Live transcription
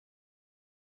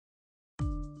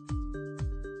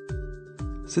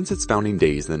Since its founding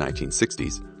days in the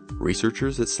 1960s,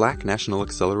 researchers at SLAC National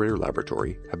Accelerator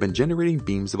Laboratory have been generating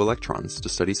beams of electrons to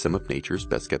study some of nature's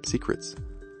best-kept secrets.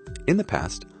 In the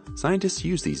past, scientists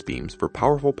used these beams for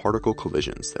powerful particle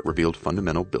collisions that revealed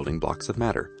fundamental building blocks of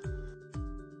matter.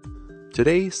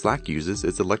 Today, SLAC uses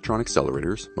its electron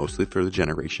accelerators mostly for the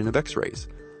generation of X-rays.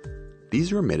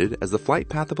 These are emitted as the flight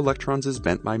path of electrons is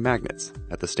bent by magnets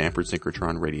at the Stanford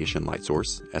Synchrotron Radiation Light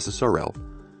Source, SSRL,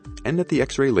 and at the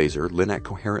X-ray laser Linac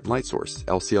Coherent Light Source,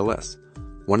 LCLS,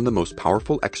 one of the most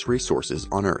powerful X-ray sources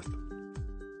on Earth.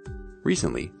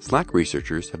 Recently, SLAC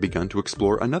researchers have begun to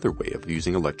explore another way of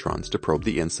using electrons to probe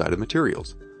the inside of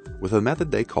materials, with a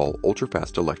method they call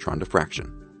ultrafast electron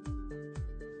diffraction.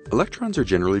 Electrons are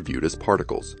generally viewed as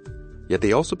particles, yet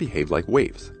they also behave like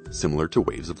waves, similar to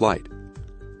waves of light.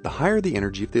 The higher the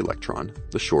energy of the electron,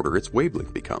 the shorter its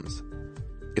wavelength becomes.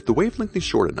 If the wavelength is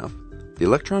short enough, the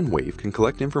electron wave can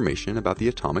collect information about the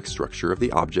atomic structure of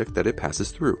the object that it passes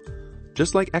through,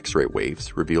 just like X-ray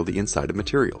waves reveal the inside of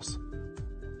materials.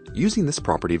 Using this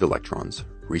property of electrons,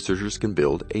 researchers can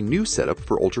build a new setup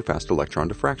for ultrafast electron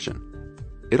diffraction.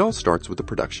 It all starts with the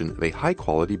production of a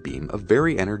high-quality beam of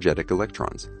very energetic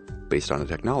electrons, based on a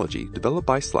technology developed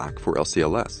by SLAC for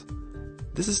LCLS.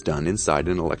 This is done inside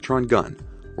an electron gun,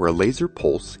 where a laser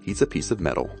pulse heats a piece of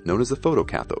metal known as a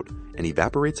photocathode and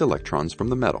evaporates electrons from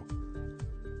the metal.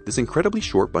 This incredibly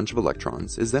short bunch of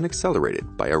electrons is then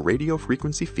accelerated by a radio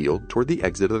frequency field toward the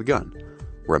exit of the gun,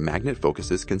 where a magnet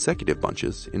focuses consecutive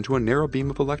bunches into a narrow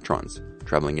beam of electrons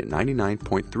traveling at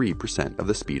 99.3% of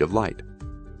the speed of light.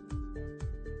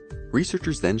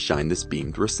 Researchers then shine this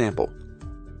beam through a sample.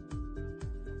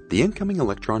 The incoming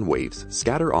electron waves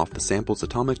scatter off the sample's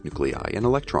atomic nuclei and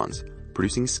electrons,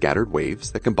 producing scattered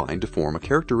waves that combine to form a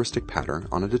characteristic pattern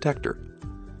on a detector.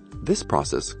 This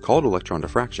process, called electron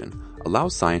diffraction,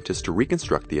 allows scientists to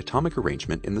reconstruct the atomic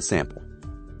arrangement in the sample.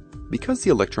 Because the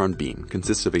electron beam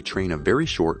consists of a train of very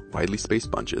short, widely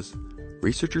spaced bunches,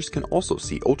 researchers can also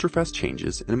see ultrafast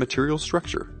changes in a material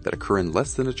structure that occur in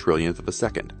less than a trillionth of a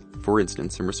second, for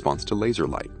instance in response to laser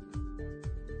light.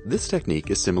 This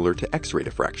technique is similar to X-ray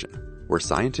diffraction, where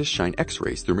scientists shine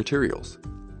X-rays through materials.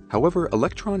 However,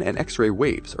 electron and X-ray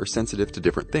waves are sensitive to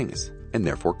different things, and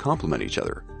therefore complement each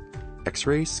other.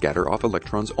 X-rays scatter off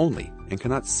electrons only and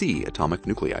cannot see atomic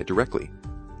nuclei directly.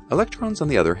 Electrons, on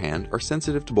the other hand, are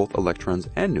sensitive to both electrons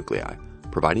and nuclei,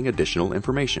 providing additional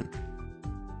information.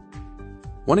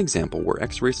 One example where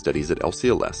X-ray studies at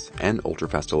LCLS and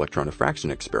ultrafast electron diffraction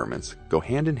experiments go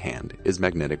hand in hand is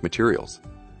magnetic materials.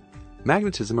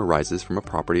 Magnetism arises from a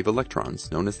property of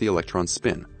electrons known as the electron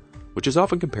spin, which is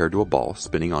often compared to a ball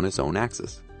spinning on its own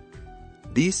axis.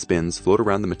 These spins float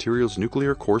around the material's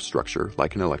nuclear core structure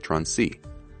like an electron sea.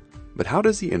 But how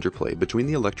does the interplay between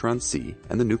the electron sea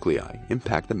and the nuclei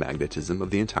impact the magnetism of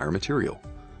the entire material?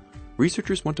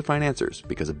 Researchers want to find answers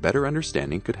because a better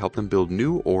understanding could help them build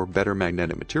new or better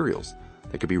magnetic materials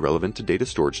that could be relevant to data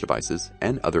storage devices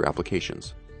and other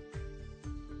applications.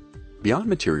 Beyond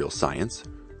materials science,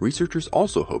 researchers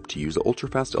also hope to use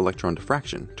ultrafast electron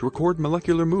diffraction to record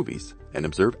molecular movies and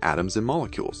observe atoms and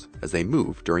molecules as they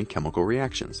move during chemical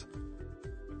reactions.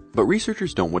 But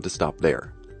researchers don't want to stop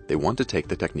there. They want to take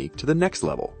the technique to the next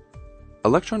level.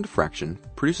 Electron diffraction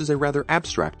produces a rather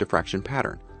abstract diffraction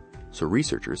pattern, so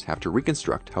researchers have to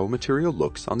reconstruct how a material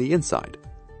looks on the inside.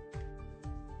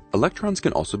 Electrons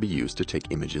can also be used to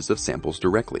take images of samples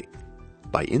directly.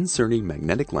 By inserting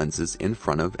magnetic lenses in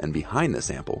front of and behind the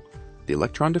sample, the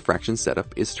electron diffraction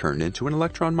setup is turned into an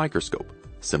electron microscope,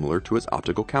 similar to its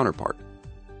optical counterpart.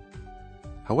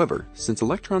 However, since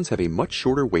electrons have a much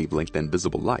shorter wavelength than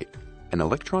visible light, an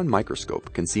electron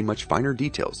microscope can see much finer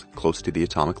details close to the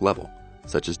atomic level,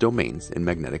 such as domains in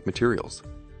magnetic materials.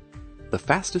 The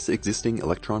fastest existing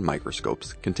electron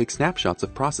microscopes can take snapshots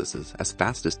of processes as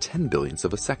fast as 10 billionths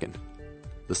of a second.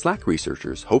 The SLAC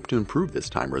researchers hope to improve this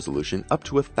time resolution up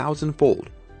to 1,000-fold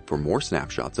for more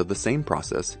snapshots of the same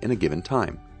process in a given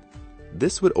time.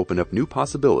 This would open up new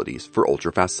possibilities for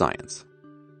ultrafast science.